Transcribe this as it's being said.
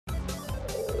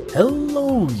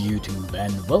Hello YouTube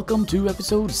and welcome to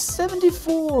episode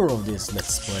 74 of this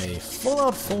Let's Play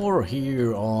Fallout 4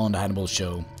 here on the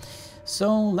Hanniballshow.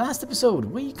 So last episode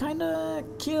we kinda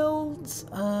killed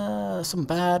some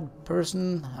bad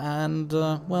person and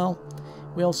well,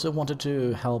 we also wanted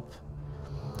to help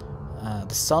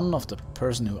the son of the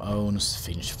person who owns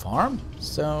Finch Farm.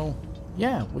 So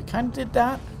yeah, we kinda did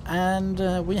that and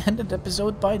we ended the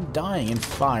episode by dying in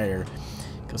fire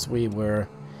because we were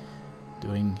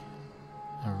doing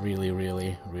a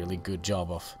really good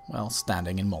job of, well,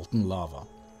 standing in molten lava.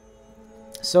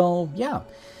 So yeah,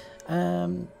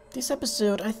 this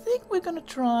episode I think we're gonna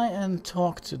try and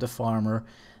talk to the farmer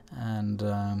and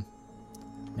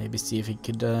maybe see if he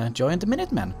could join the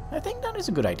Minutemen. I think that is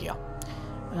a good idea.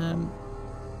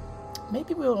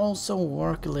 Maybe we'll also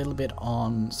work a little bit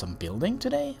on some building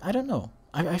today. I don't know.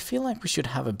 I feel like we should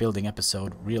have a building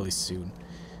episode really soon.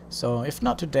 So if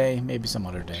not today, maybe some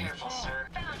other day.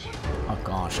 Oh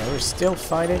gosh, are we still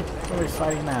fighting? What are we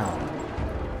fighting now?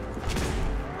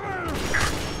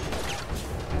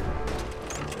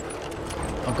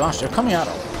 Oh gosh, they're coming out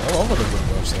all over the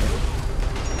windows here.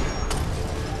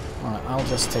 Alright, I'll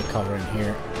just take cover in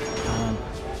here.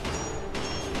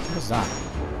 What is that?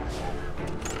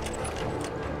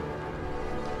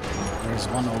 There's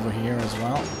one over here as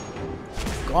well.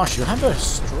 Gosh, you have a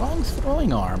strong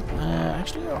throwing arm.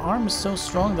 Actually, your arm is so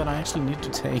strong that I actually need to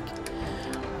take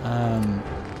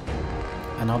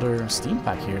another steam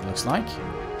pack here, it looks like.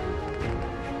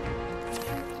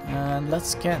 And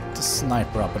let's get the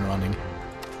sniper up and running.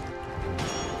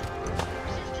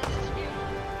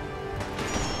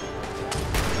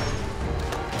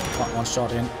 Got one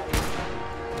shot in.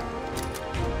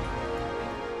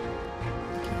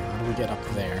 Okay, how do we get up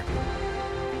there?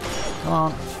 Come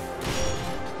on.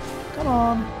 Come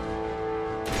on.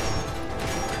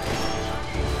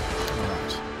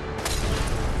 Alright.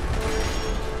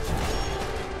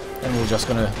 Then we're just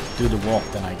gonna do the walk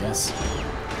then, I guess.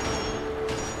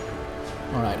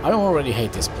 Alright, I already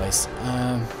hate this place.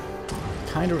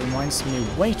 Kinda reminds me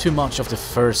way too much of the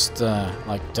first,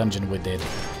 like, dungeon we did.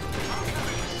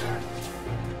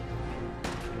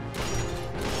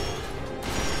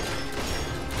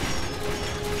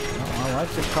 Oh, alright,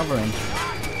 you're covering.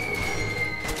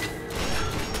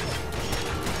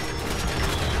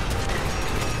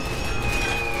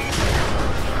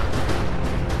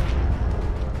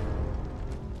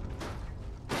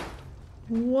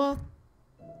 What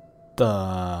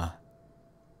the...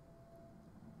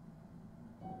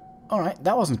 Alright,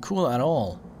 that wasn't cool at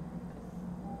all.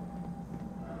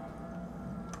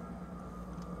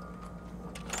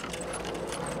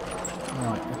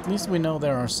 Alright, at least we know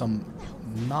there are some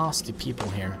nasty people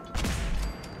here.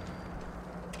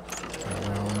 Okay,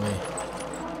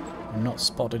 we're not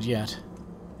spotted yet.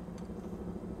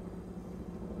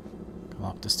 Come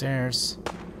up the stairs.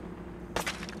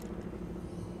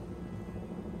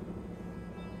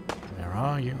 Where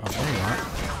are you? Oh, there you are.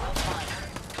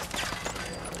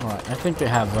 Alright, I think they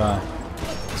have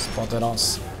spotted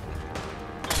us.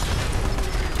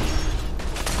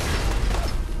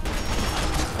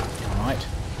 Alright,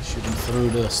 shooting through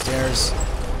the stairs.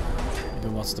 Maybe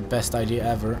what's the best idea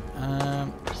ever.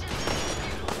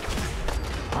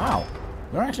 Wow,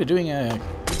 we're actually doing a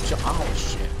good job. Oh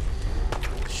shit.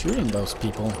 Shooting those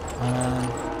people.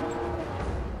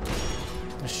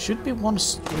 There should be one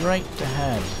straight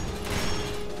ahead.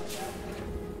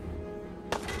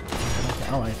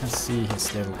 Oh, I can see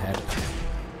his little head.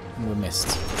 We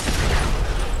missed.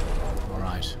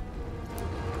 Alright.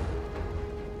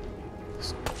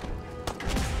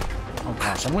 Oh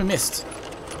gosh, and we missed.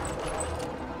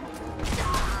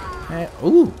 Hey,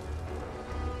 ooh!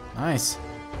 Nice.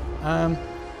 And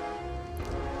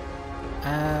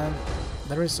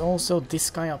there is also this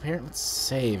guy up here. Let's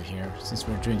save here, since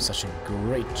we're doing such a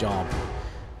great job.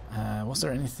 Was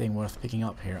there anything worth picking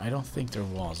up here? I don't think there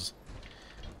was.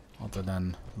 Other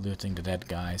than looting the dead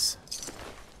guys.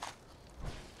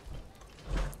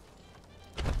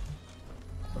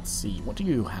 Let's see, what do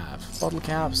you have? Bottle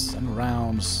caps and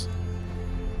rounds.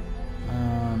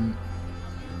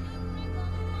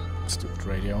 Stupid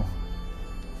radio.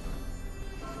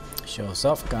 Show us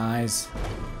off, guys.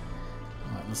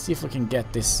 Alright, let's see if we can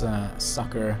get this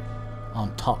sucker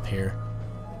on top here.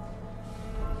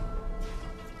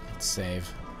 Let's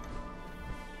save.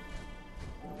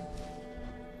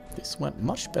 This went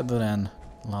much better than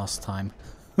last time,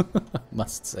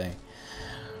 must say.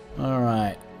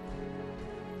 Alright.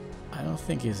 I don't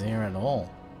think he's here at all.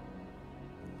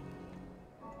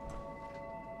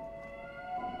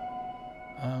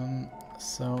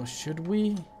 So should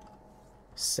we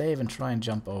save and try and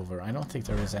jump over? I don't think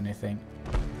there is anything.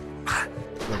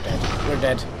 we're dead. We're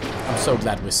dead. I'm so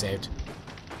glad we saved.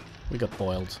 We got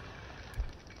boiled.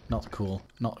 Not cool.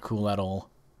 Not cool at all.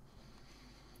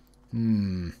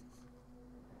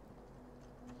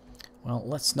 Well,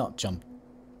 let's not jump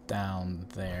down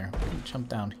there. We can jump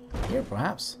down here,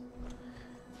 perhaps.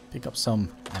 Pick up some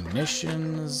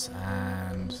ammunitions,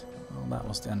 and... well, that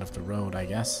was the end of the road, I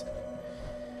guess.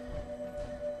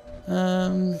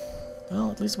 Well,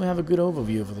 at least we have a good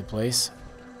overview of the place.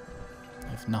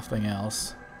 If nothing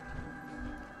else.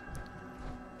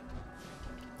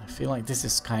 I feel like this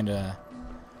is kinda...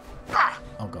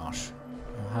 oh gosh.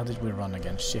 How did we run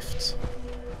again? Shift.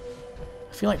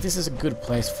 I feel like this is a good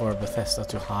place for Bethesda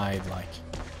to hide, like...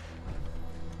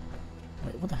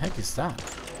 wait, what the heck is that?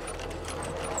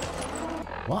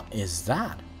 What is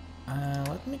that?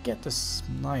 Let me get the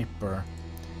sniper.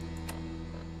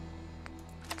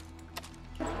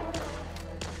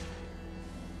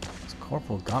 It's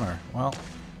Corporal Gunner. Well,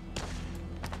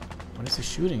 what is he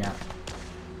shooting at?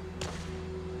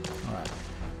 Alright.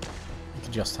 He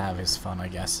can just have his fun, I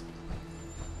guess.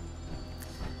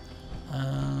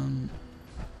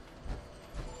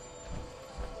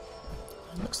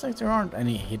 Looks like there aren't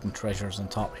any hidden treasures on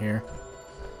top here.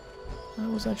 I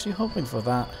was actually hoping for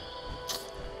that.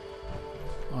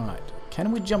 Alright,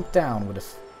 can we jump down with the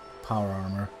power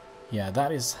armor? Yeah,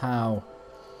 that is how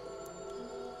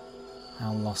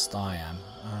lost I am.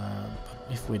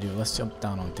 But if we do, let's jump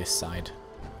down on this side.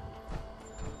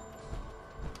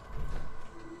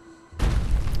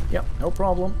 Yep, no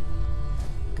problem.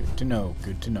 Good to know,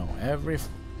 good to know. Every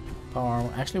power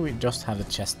armor... actually, we just have the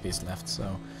chest piece left,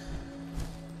 so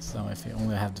if you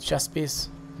only have the chest piece,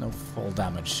 no fall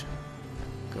damage.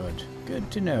 Good, good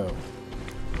to know.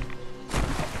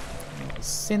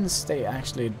 Since they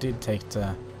actually did take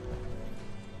the...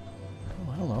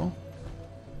 oh, hello.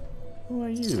 Who are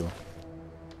you?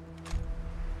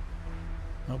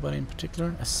 Nobody in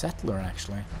particular? A settler,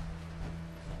 actually.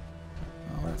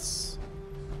 Well, that's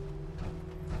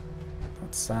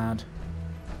sad.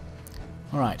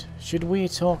 Alright, should we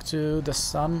talk to the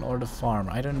son or the farm?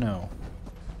 I don't know.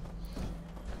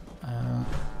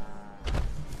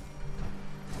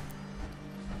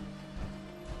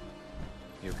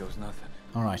 Here goes nothing.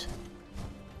 Alright.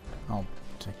 I'll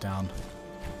take down.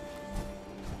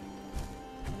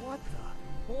 What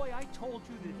the? Boy, I told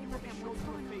you that he would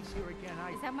show your face here again.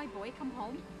 Is that my boy come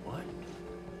home? What?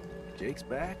 Jake's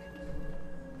back?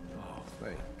 Oh,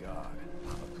 thank God.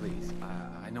 Papa, please.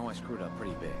 I know I screwed up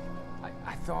pretty big.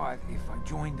 I thought if I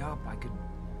joined up, I could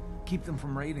keep them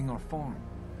from raiding our farm.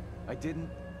 I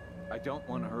didn't. I don't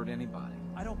want to hurt anybody.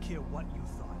 I don't care what you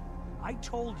thought. I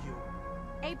told you.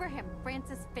 Abraham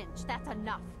Francis Finch, that's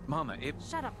enough. Mama,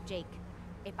 Shut up, Jake.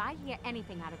 If I hear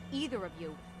anything out of either of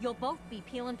you, you'll both be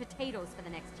peeling potatoes for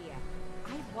the next year.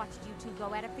 I've watched you two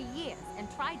go at it for years and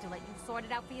tried to let you sort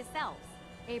it out for yourselves.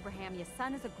 Abraham, your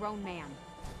son is a grown man.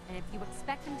 And if you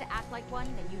expect him to act like one,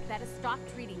 then you'd better stop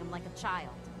treating him like a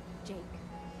child. Jake,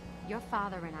 your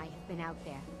father and I have been out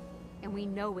there, and we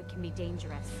know it can be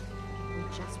dangerous. We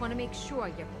just want to make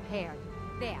sure you're prepared.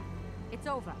 There, it's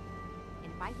over.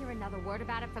 And if I hear another word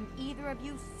about it from either of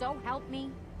you, so help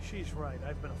me. She's right.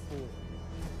 I've been a fool.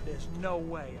 There's no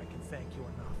way I can thank you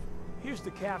enough. Here's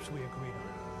the caps we agreed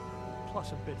on,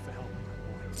 plus a bid for helping my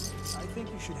boy. I think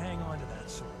you should hang on to that,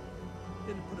 sir.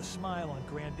 Didn't put a smile on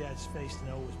Granddad's face to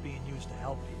know it was being used to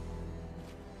help you.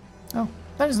 Oh,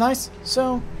 that is nice.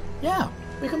 So, yeah,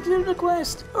 we completed the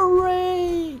quest.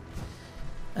 Hooray!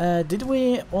 Did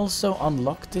we also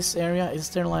unlock this area? Is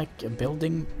there like a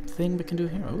building thing we can do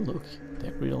here? Oh, look,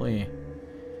 they're really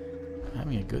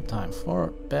having a good time. 4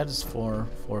 beds for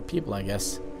 4 people, I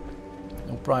guess.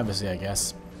 No privacy, I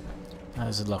guess. That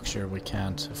is a luxury we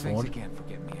can't afford. Thanks again for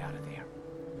getting me out of there.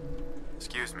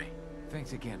 Excuse me.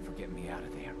 Thanks again for getting me out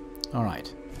of there.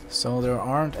 Alright, so there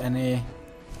aren't any...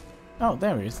 oh,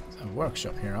 there is a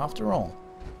workshop here after all.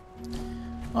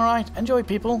 Alright, enjoy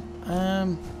people.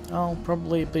 I'll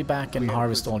probably be back and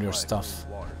harvest all your stuff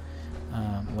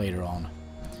later on.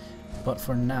 But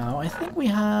for now, I think we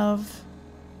have...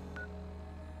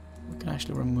 we can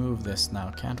actually remove this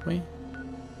now, can't we?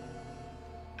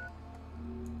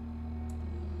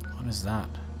 What is that?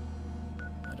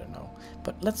 I don't know.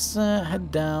 But let's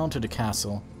head down to the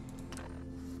castle.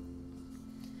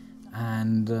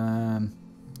 And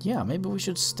yeah, maybe we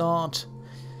should start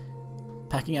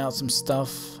packing out some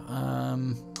stuff.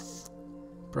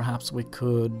 Perhaps we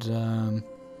could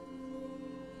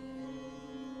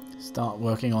start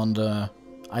working on the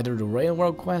either the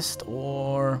railroad quest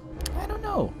or I don't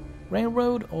know,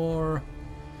 railroad or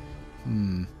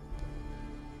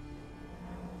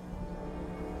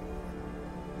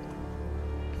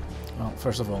well,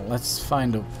 first of all, let's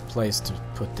find a place to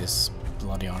put this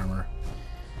bloody armor.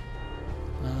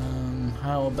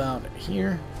 How about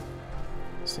here?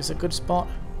 Is this a good spot?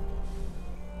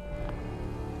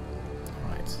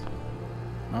 Alright.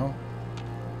 No?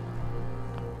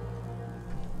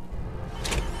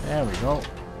 There we go.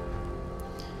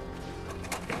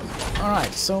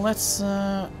 Alright, so let's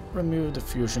remove the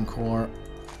fusion core.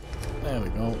 There we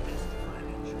go.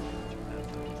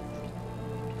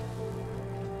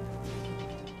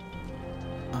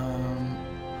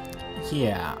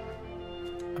 Yeah.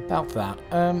 About that.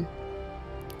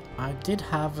 I did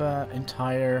have an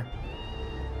entire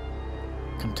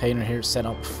container here set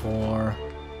up for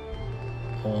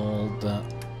all the...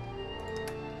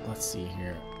 Let's see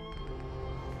here.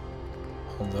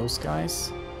 All those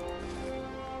guys.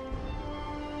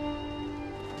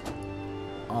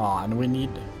 Ah, and we need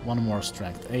one more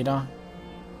strength. Ada?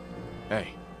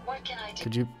 Hey. What can I do?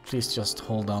 Could you please just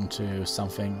hold on to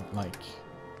something like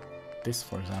this,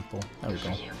 for example? There we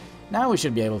go. Now we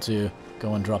should be able to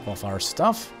go and drop off our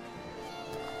stuff.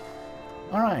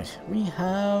 Alright, we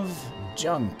have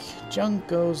junk. Junk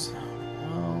goes...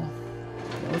 Well,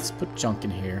 let's put junk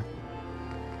in here.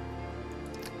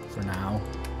 For now.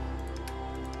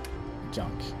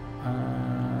 Junk.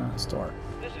 Store.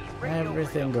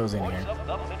 Everything goes in here.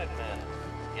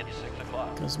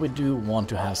 Because we do want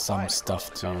to have some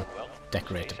stuff to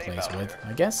decorate the place with,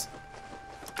 I guess.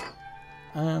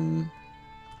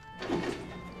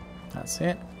 That's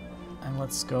it. And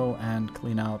let's go and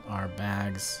clean out our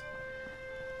bags.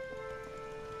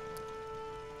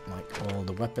 Like all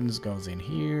the weapons goes in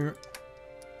here.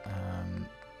 And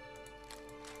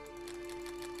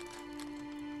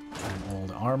all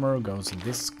the armor goes in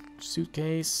this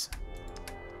suitcase.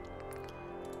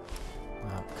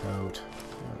 Lab coat.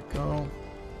 There we go.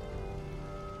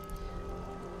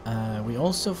 We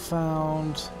also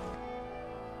found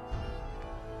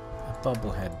a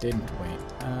bubblehead, didn't we?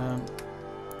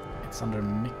 It's under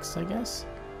mix, I guess.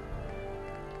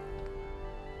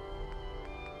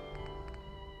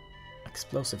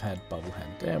 Explosive head,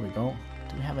 bubblehead. There we go.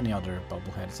 Do we have any other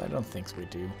bubbleheads? I don't think we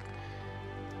do.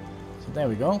 So there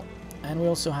we go. And we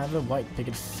also have a white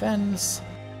picket fence,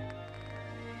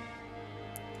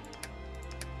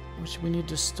 which we need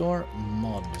to store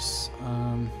mobs.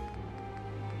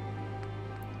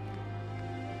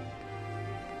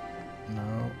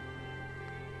 No.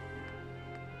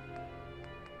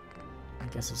 I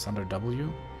guess it's under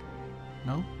W.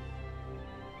 No?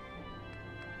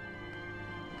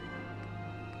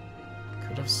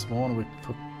 Could have sworn we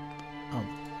put... Oh.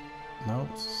 No.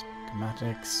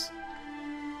 Schematics.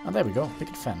 Oh, there we go.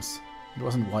 Picket fence. It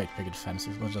wasn't white picket fence.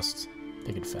 It was just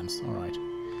picket fence. Alright.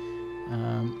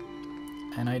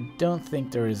 And I don't think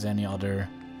there is any other...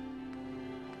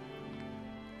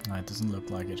 No, it doesn't look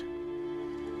like it.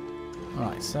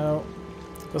 Alright, so...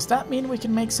 Does that mean we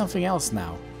can make something else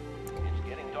now? It's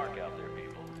getting dark out there,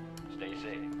 people. Stay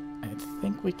safe. I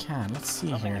think we can. Let's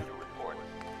see here.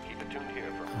 Keep it tuned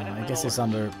here for I guess it's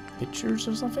under pictures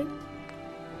or something?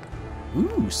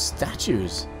 Ooh,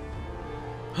 statues!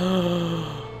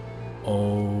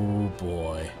 Oh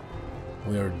boy.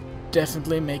 We're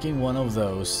definitely making one of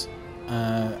those.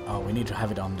 Oh, we need to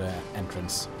have it on the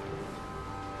entrance.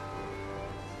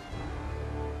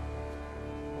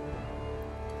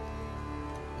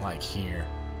 Like here.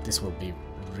 This will be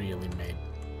really made.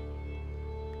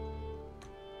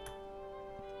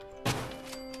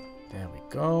 There we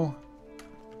go.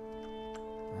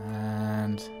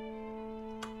 And...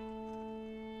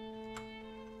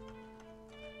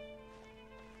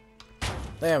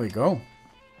 there we go.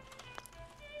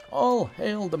 All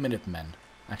hail the Minutemen.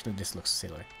 Actually, this looks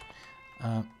silly.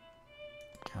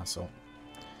 Cancel.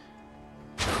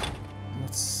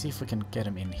 Let's see if we can get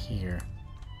him in here.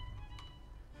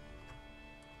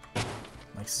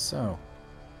 Like so.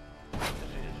 This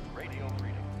is radio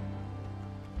reading.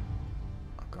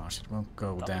 Oh gosh, it won't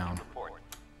go down.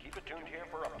 Keep it tuned here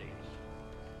for updates.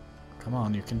 Come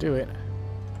on, you can do it.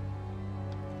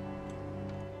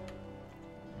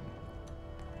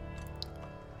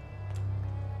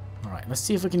 Alright, let's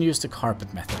see if we can use the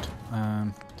carpet method.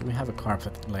 Do we have a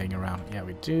carpet laying around? Yeah,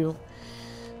 we do.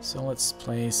 So let's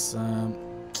place the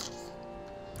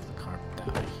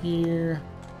carpet down here.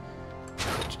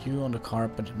 Put you on the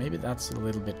carpet. Maybe that's a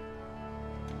little bit...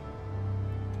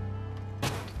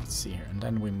 Let's see here. And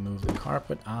then we move the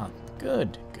carpet. Ah,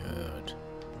 good, good.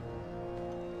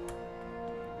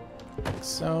 Like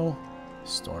so.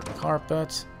 Store the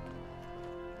carpet.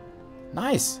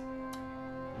 Nice!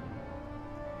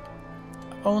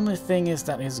 Only thing is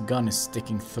that his gun is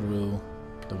sticking through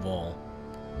the wall.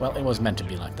 Well, it was meant to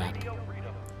be like that.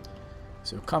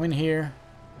 So come in here.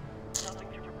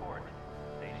 Nothing to report.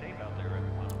 Stay safe out there,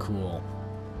 everyone. Cool.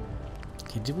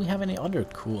 Okay, do we have any other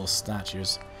cool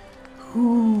statues?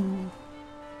 Ooh.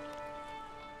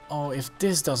 Oh, if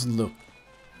this doesn't look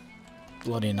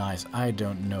bloody nice, I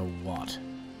don't know what.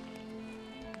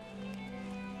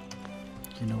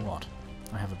 You know what?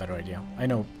 I have a better idea. I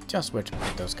know just where to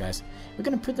put those guys. We're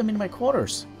gonna put them in my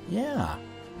quarters. Yeah.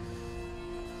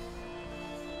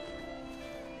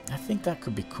 I think that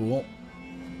could be cool.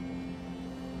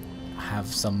 Have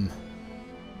some...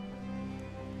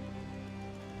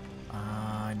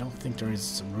 I don't think there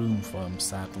is room for them,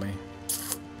 sadly.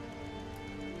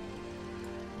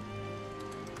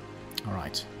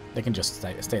 Alright. They can just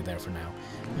stay there for now.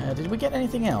 Did we get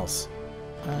anything else?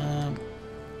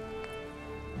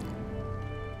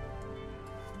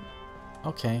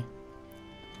 Okay.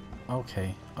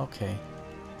 Okay. Okay.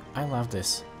 I love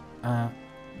this.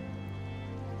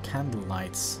 Candle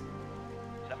lights.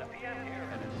 7 p.m. here,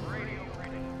 and it's radio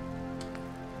reading.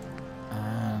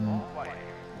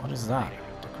 What is that?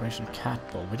 Decoration cat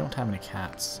ball. We don't have any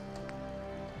cats.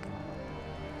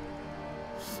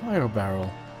 Fire barrel.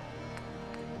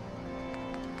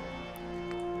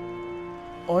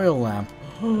 Oil lamp.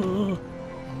 Oh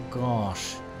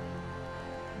gosh.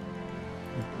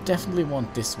 We definitely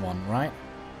want this one, right?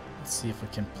 Let's see if we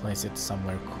can place it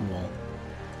somewhere cool.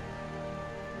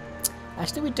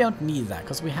 Actually, we don't need that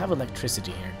because we have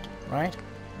electricity here, right?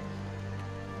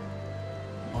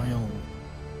 Oil.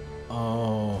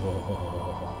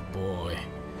 Oh boy.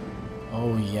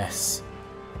 Oh yes.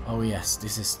 Oh yes,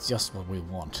 this is just what we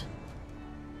want.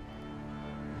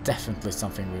 Definitely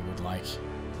something we would like.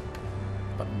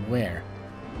 But where?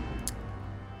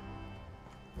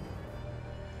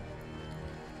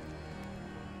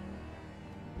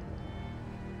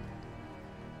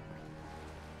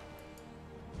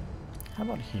 How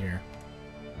about here?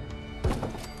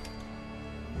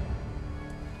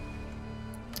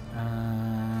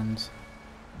 And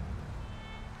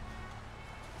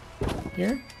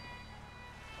here?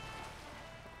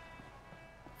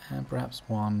 And perhaps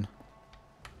one.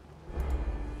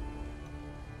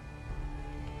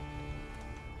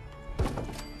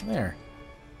 There.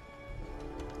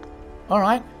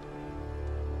 Alright.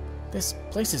 This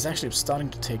place is actually starting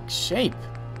to take shape.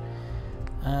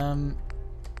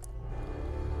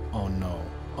 Oh no.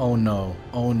 Oh no.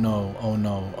 Oh no. Oh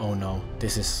no. Oh no.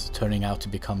 This is turning out to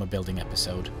become a building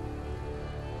episode.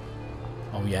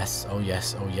 Oh yes. Oh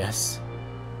yes. Oh yes.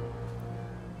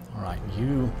 Alright,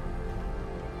 you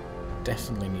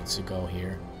definitely needs to go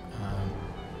here.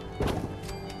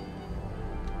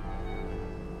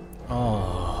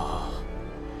 Oh.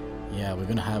 Yeah, we're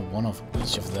gonna have one of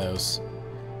each of those.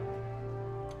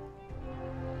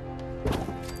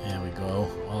 There we go.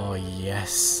 Oh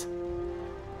yes.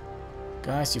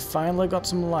 Guys, you finally got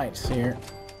some lights here.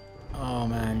 Oh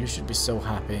man, you should be so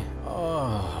happy.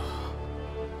 Oh.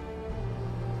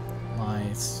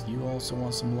 Lights. You also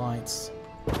want some lights.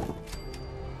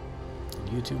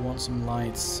 You two want some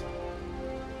lights.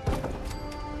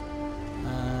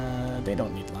 They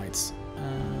don't need lights.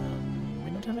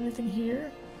 We don't have anything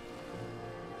here.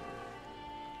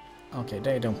 Okay,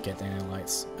 they don't get any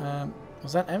lights.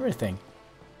 Was that everything?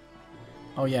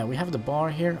 Oh yeah, we have the bar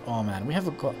here. Oh man, we have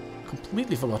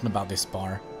completely forgotten about this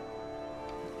bar.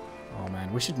 Oh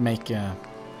man, we should make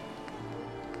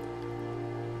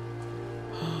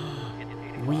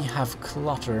we have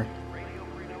clutter.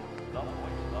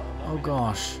 Oh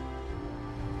gosh.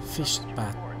 Fish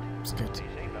bat. It's good.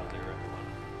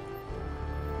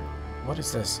 What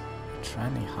is this?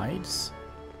 Tranny hides?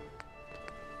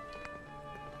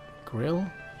 Grill?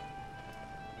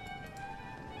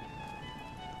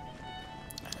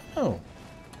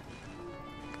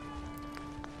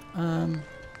 I don't know.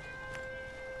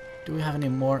 Do we have any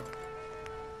more?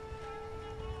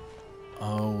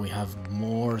 Oh, we have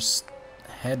more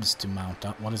heads to mount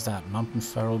up. What is that? Mountain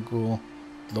feral ghoul,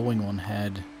 glowing one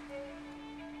head,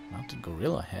 mounted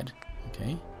gorilla head.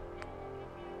 Okay.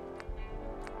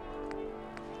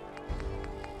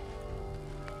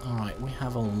 Alright, we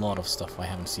have a lot of stuff I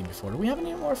haven't seen before. Do we have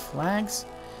any more flags?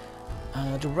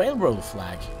 The railroad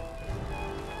flag.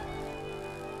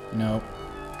 No.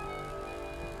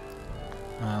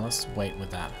 Let's wait with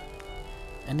that.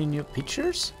 Any new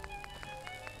pictures?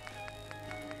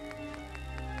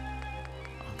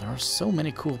 Oh, there are so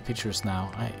many cool pictures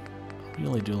now. I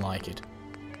really do like it.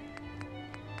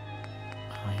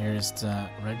 Here's the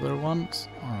regular ones.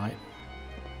 Alright.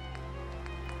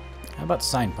 How about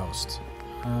signposts?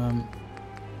 I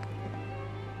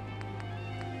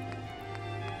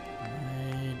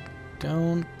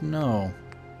don't know.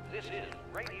 This is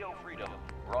Radio Freedom,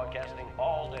 broadcasting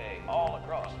all day, all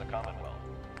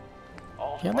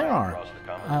Yeah, there are. Across the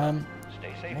Commonwealth.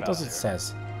 Stay safe What out does there. it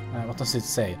says? What does it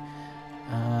say?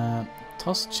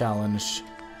 Toss challenge,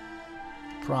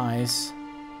 prize,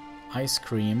 ice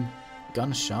cream,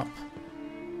 gun shop,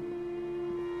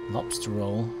 lobster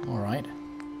roll. All right.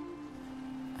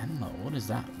 Ammo. What is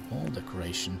that? Wall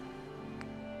decoration.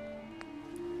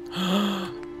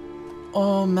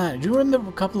 Oh man, do you remember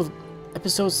a couple of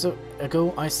episodes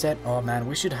ago I said, oh man,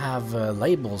 we should have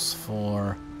labels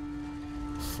for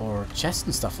chests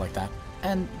and stuff like that.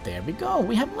 And there we go,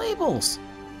 we have labels.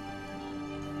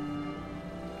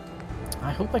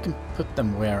 I hope I can put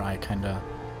them where I kinda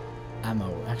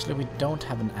ammo. Actually, we don't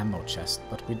have an ammo chest,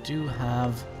 but we do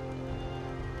have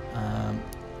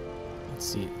let's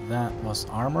see, that was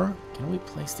armor. Can we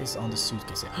place this on the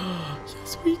suitcase?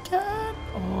 Yes, we can.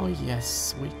 Oh,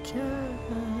 yes, we can.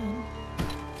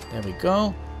 There we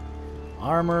go.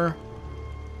 Armor.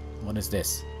 What is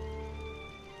this?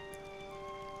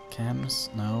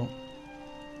 Chems? No.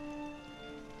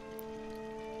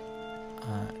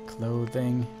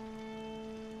 Clothing.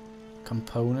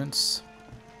 Components.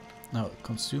 No,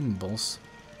 consumables.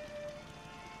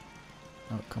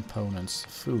 No, components.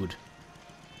 Food.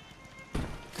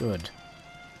 Good.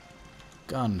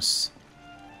 Guns.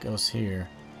 Goes here.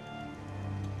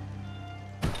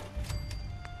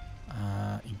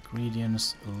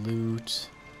 Ingredients. Loot.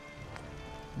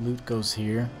 Loot goes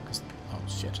here. Oh,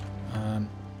 shit.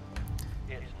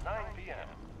 It's 9 p.m.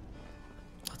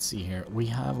 Let's see here. We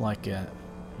have like a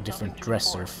different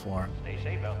dresser for... Stay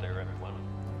safe out there, everyone.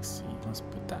 Let's see. Let's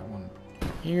put that one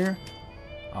here.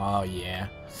 Oh, yeah.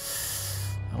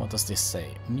 And what does this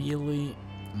say? Melee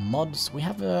mods. We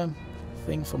have a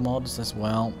thing for mods as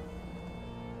well.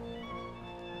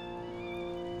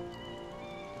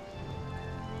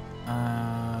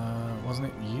 Wasn't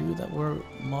it you that were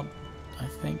mod? I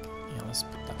think. Yeah, let's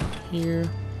put that one here.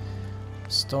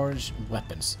 Storage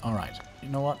weapons. All right. You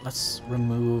know what? Let's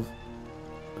remove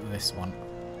this one.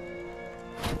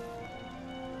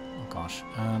 Oh gosh.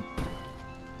 Yeah,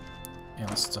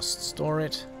 let's just store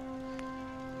it.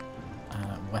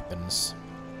 Weapons.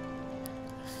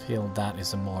 I feel that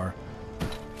is a more...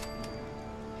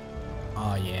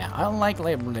 Oh yeah, I like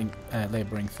labeling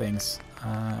things.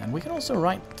 And we can also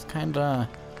write kinda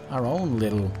our own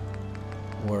little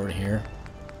word here.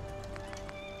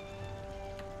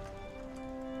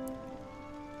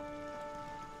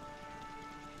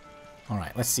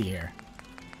 Alright, let's see here.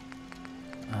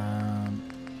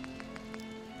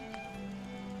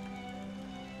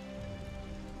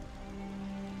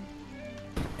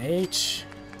 H.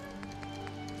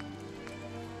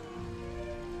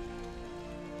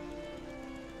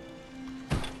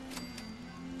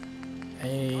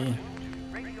 A.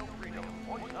 Radio Freedom,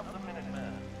 voice of the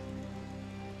Minutemen.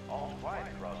 All's quiet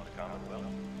across the Commonwealth.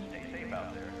 Stay safe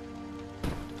out there.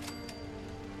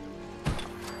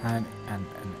 And an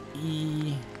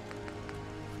E.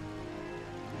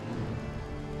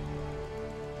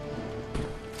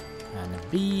 And a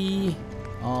B.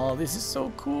 Oh, this is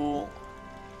so cool.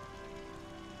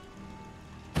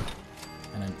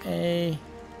 And an A.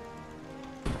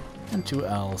 And 2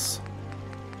 L's.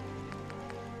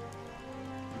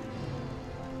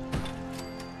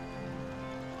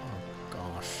 Oh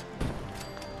gosh.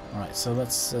 Alright, so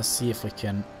let's see if we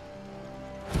can...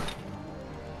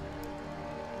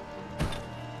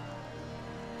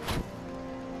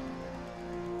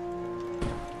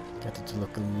 get it to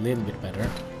look a little bit better.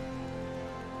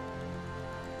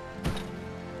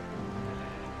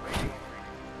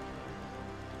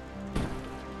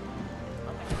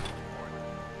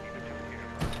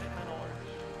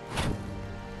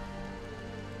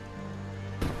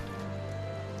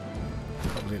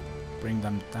 Probably bring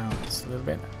them down just a little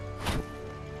bit.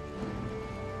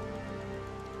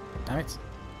 Damn it.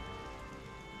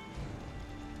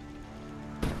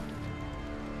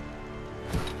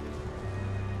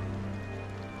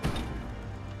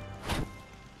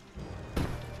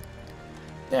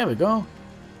 There we go.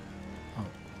 Oh,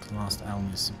 the last L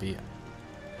needs to be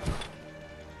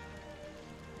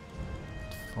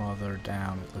farther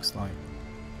down, it looks like.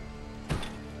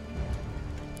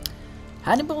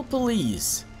 Hannibal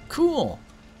Police! Cool!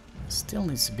 Still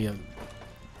needs to be a...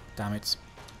 Damn it.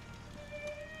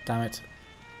 Damn it.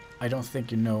 I don't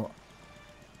think you know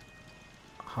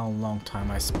how long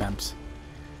time I spent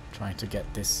trying to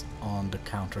get this on the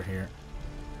counter here.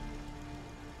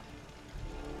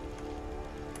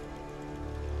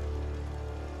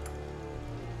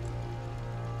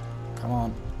 Come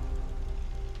on.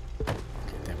 Okay,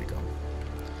 there we go.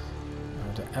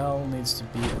 The L needs to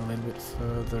be a little bit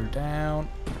further down,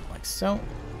 like so.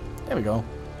 There we go.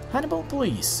 Hannibal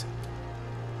Police.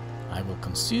 I will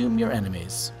consume your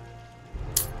enemies.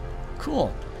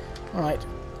 Cool. Alright.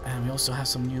 And we also have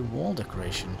some new wall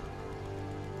decoration.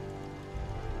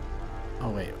 Oh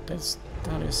wait,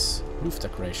 that is roof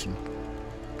decoration.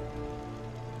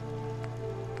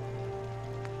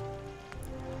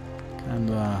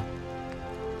 Kinda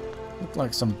look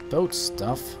like some boat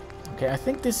stuff. Okay, I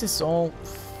think this is all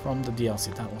from the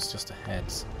DLC. That was just the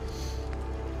heads.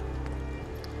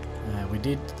 We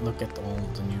did look at all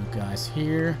the new guys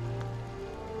here.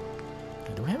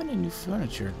 Do we have any new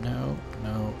furniture? No,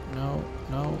 no, no,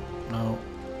 no, no.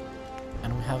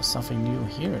 And we have something new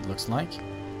here, it looks like.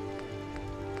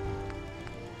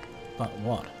 But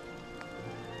what?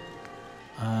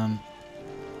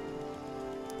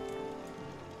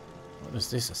 What is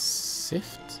this? A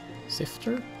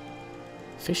sifter?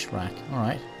 Fish rack,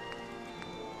 alright.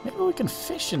 Maybe we can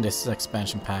fish in this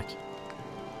expansion pack.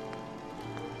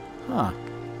 Huh.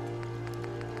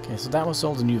 Okay, so that was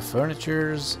all the new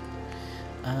furnitures.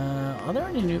 Are there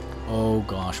any new... Oh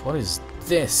gosh, what is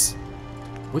this?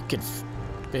 We can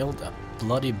build a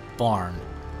bloody barn.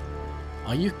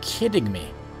 Are you kidding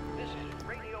me?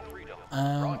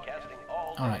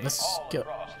 Alright, let's go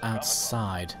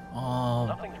outside.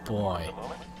 Oh boy.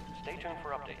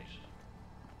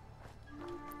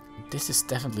 This is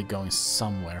definitely going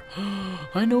somewhere.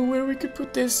 I know where we could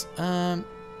put this. At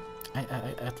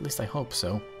least I hope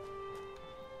so.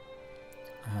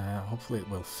 Hopefully it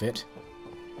will fit.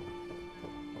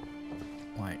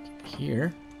 Like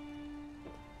here.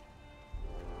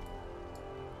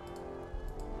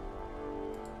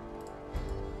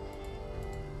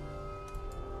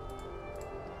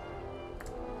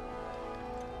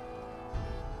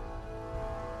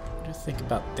 What do you think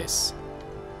about this?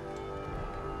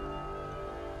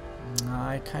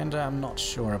 I kinda am not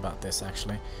sure about this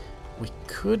actually. We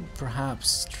could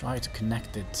perhaps try to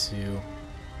connect it to...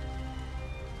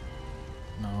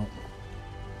 No.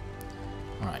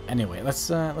 Alright, anyway, let's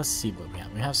see what we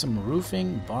have. We have some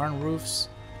roofing, barn roofs.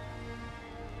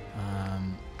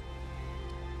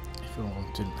 If we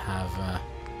want to have...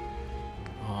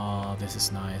 oh, this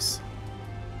is nice.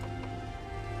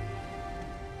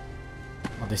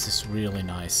 Oh, this is really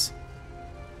nice.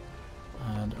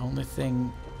 The only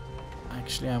thing...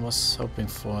 Actually, I was hoping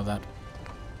for that...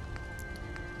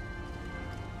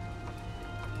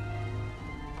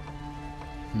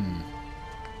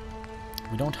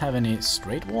 We don't have any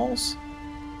straight walls?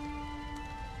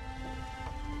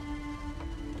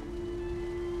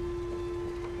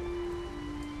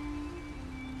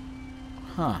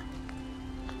 Huh.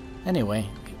 Anyway.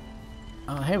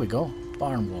 Here we go.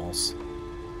 Barn walls.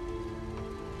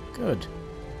 Good.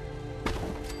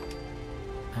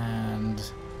 And...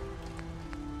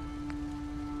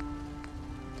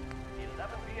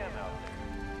 11 p.m. out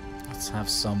there. let's have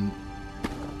some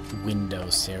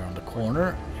windows here on the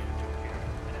corner.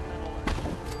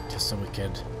 Just so we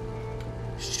could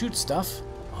shoot stuff.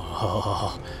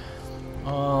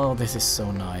 Oh, this is so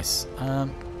nice. I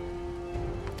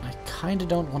kinda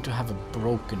don't want to have a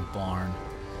broken barn.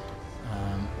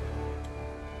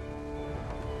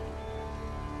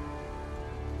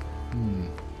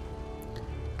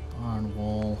 Barn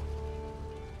wall.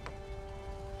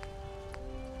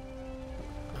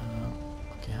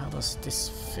 Okay, how does this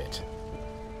fit?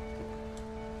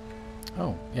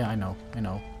 Oh, yeah, I know.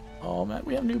 Oh man,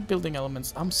 we have new building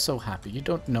elements. I'm so happy. You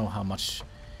don't know how much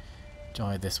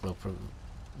joy this will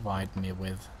provide me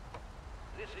with.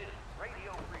 This is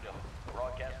Radio Freedom,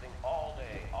 broadcasting all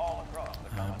day, all across the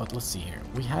country. But let's see here.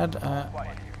 We had...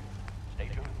 Quiet here. Stay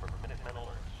tuned for Minutemen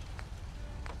alerts.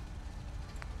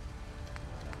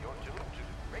 You're tuned to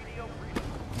Radio Freedom.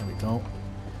 there we go.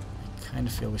 I kind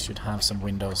of feel we should have some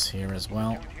windows here as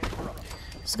well.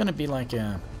 It's gonna be like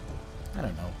a... I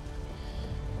don't know.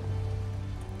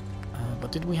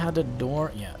 But did we have a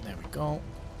door? Yeah, there we go.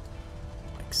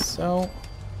 Like so.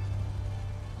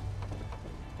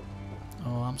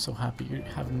 Oh, I'm so happy. You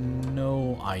have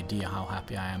no idea how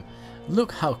happy I am.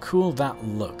 Look how cool that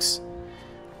looks.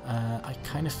 I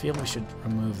kind of feel we should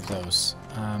remove those.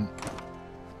 And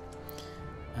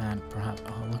perhaps...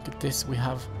 Oh, look at this. We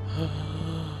have...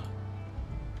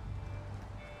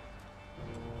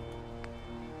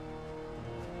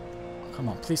 Come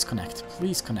on, please connect.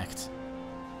 Please connect.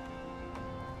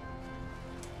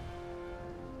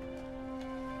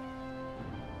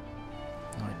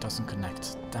 No, it doesn't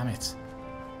connect. Damn it.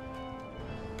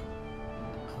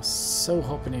 I was so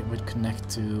hoping it would connect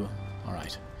to...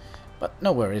 Alright. But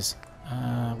no worries.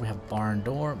 We have barn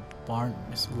door. Barn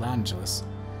miscellaneous.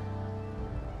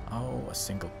 Oh, a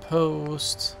single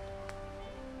post.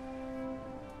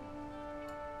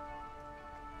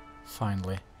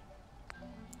 Finally.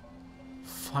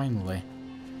 Finally.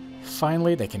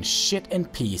 Finally, they can shit in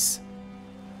peace.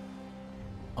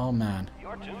 Oh man.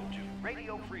 You're tuned to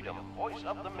Radio Freedom, voice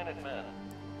of the Minutemen.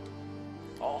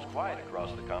 All's quiet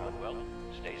across the Commonwealth.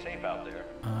 Stay safe out there.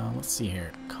 Let's see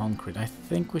here. Concrete. I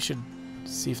think we should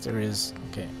see if there is...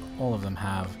 Okay, all of them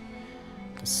have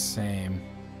the same.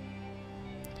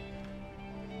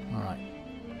 Alright.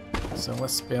 So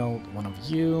let's build one of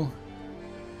you.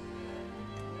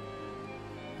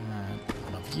 And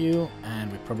one of you.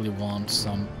 And we probably want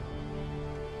some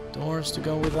doors to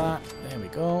go with that. There we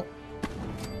go.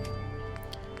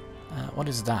 What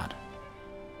is that?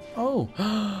 Oh!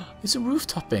 It's a roof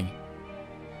topping!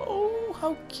 Oh,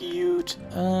 how cute!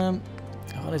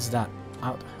 What is that?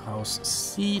 Outhouse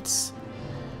seats.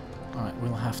 Alright,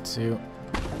 we'll have to...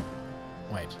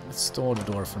 Wait, let's store the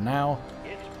door for now.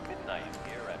 It's midnight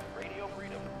here at Radio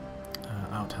Freedom.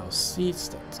 Outhouse seats,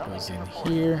 that goes in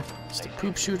here. It's the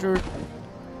poop shooter.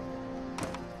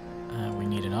 We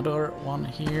need another one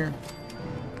here.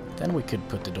 Then we could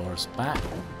put the doors back.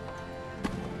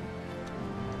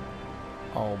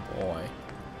 Oh boy.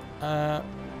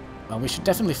 Well, we should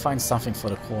definitely find something for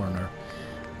the corner.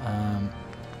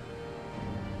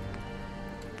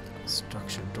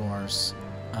 Structured doors.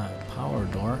 Power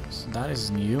doors. That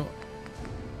is new.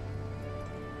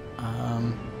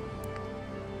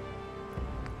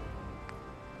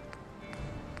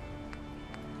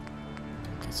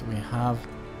 Okay, so we have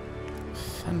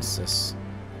fences.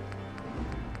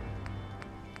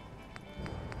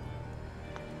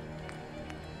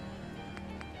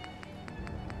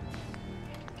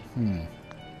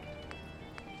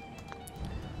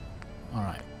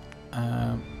 Alright.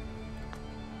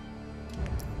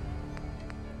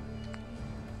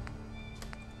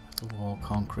 The wall,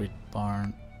 concrete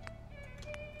barn.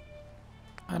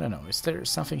 I don't know. Is there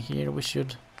something here we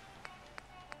should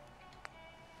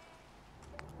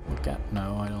look at?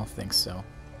 No, I don't think so.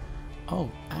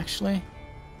 Oh, actually,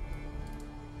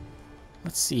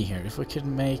 let's see here if we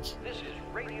can make... This is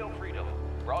Radio Freedom,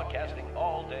 broadcasting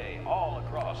all day, all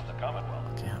across the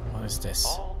Commonwealth. Okay, what is this?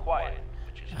 All quiet,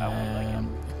 which is how we like it.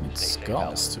 It needs Stay safe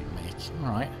skulls to make.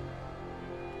 Alright.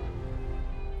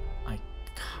 I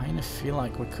kind of feel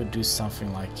like we could do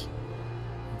something like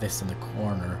this in the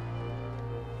corner.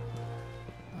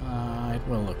 It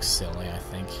will look silly, I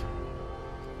think.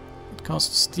 It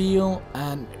costs steel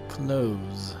and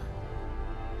clothes.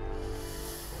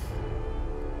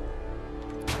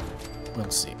 We'll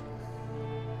see.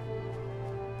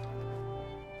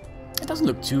 It doesn't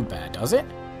look too bad, does it?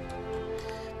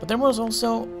 But there was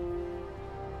also...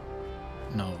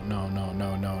 No.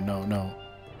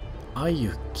 Are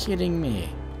you kidding me?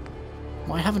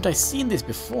 Why haven't I seen this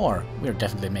before? We're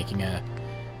definitely making a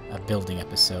building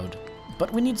episode.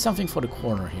 But we need something for the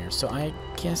corner here, so I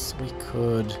guess we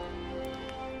could...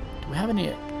 Do we have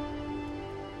any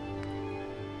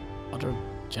other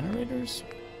generators?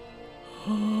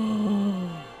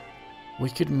 We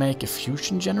could make a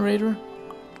fusion generator?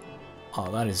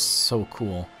 Oh, that is so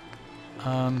cool.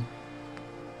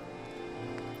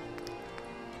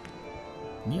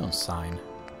 Neon sign.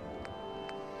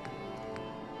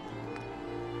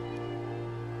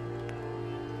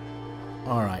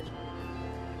 Alright.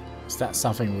 Is that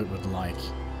something we would like?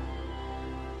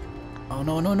 Oh,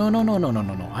 no.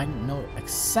 I know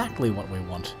exactly what we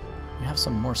want. We have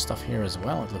some more stuff here as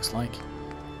well, it looks like.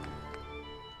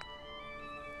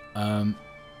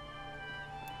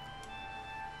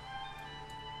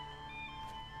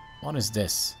 What is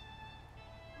this?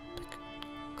 The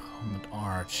Comet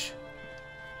Arch.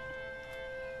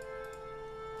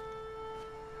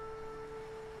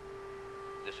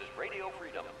 This is Radio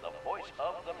Freedom, the voice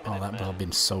of the Oh, that Minutemen. would have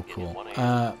been so cool. It is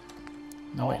 1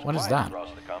 No, wait, All's what is quiet that?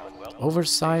 across the Commonwealth.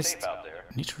 Oversized Stay safe out there.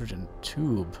 nitrogen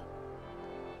tube.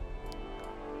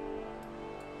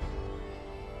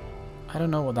 I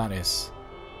don't know what that is.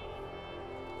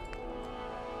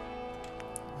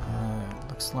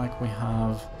 Looks like we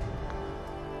have...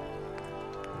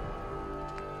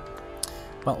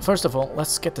 Well, first of all,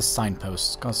 let's get the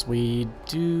signposts, because we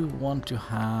do want to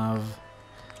have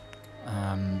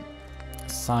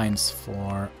signs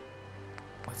for...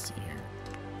 Let's see here.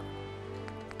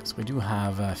 Because we do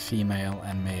have a female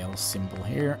and male symbol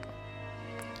here.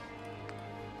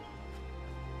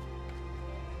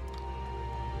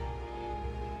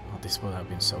 Oh, this would have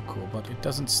been so cool, but it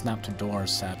doesn't snap to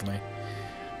doors, sadly.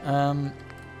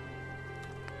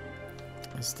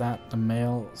 Is that the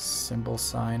male symbol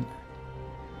sign?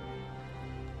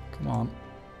 Come on.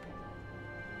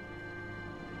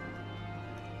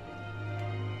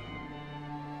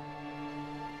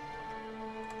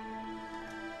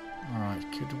 Alright,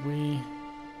 could we...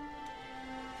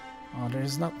 Oh,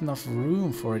 there's not enough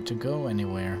room for it to go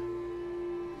anywhere.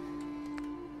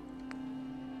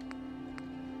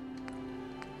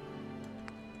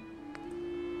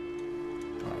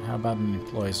 abandoned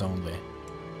employees only.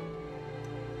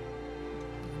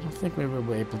 I don't think we will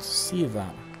be able to see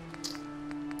that.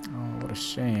 Oh, what a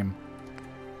shame.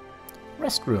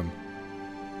 Restroom.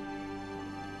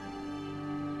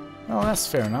 Oh, that's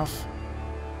fair enough.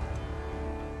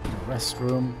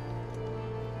 Restroom.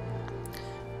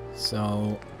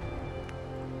 So...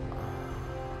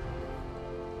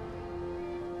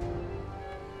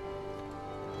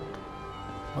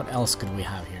 what else could we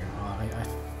have here?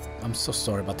 I'm so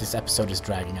sorry, but this episode is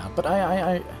dragging out. But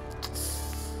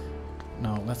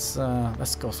no, let's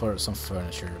go for some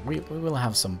furniture. We will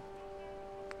have some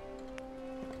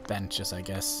benches, I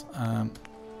guess.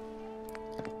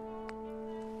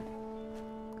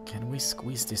 Can we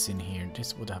squeeze this in here?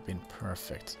 This would have been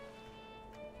perfect.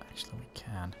 Actually, we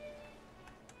can.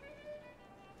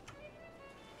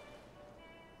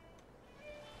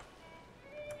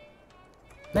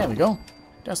 There we go.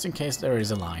 Just in case there is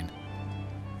a line.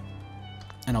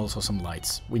 And also some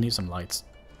lights. We need some lights.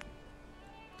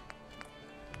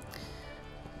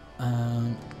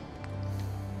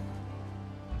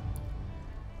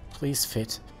 Please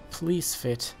fit. Please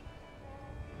fit.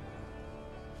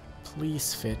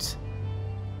 Please fit.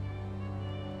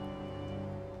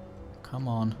 Come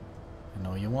on. I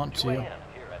know you want to. Here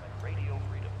at Radio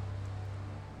Freedom.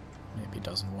 Maybe he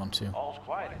doesn't want to. All's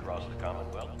quiet across the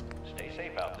Commonwealth. Stay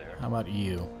safe out there. How about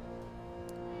you?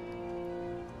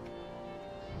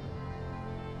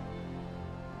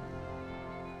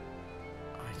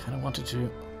 I kind of wanted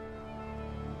to...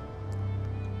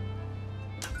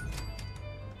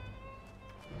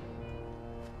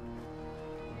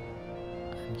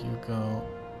 and you go...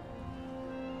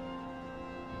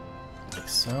 like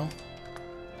so.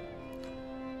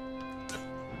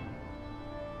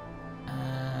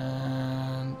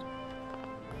 And...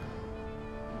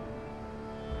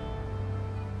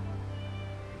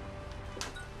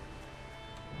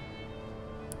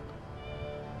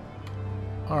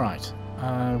 alright.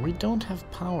 We don't have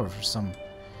power for some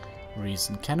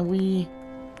reason. Can we...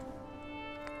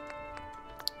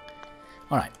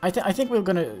 alright, I think we're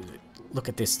gonna look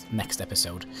at this next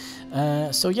episode.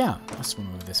 So yeah, let's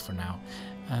remove this for now.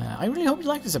 I really hope you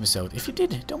liked this episode. If you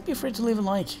did, don't be afraid to leave a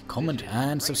like, comment,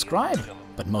 and subscribe.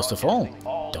 But most of all,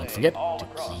 don't forget to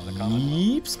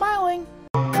keep smiling.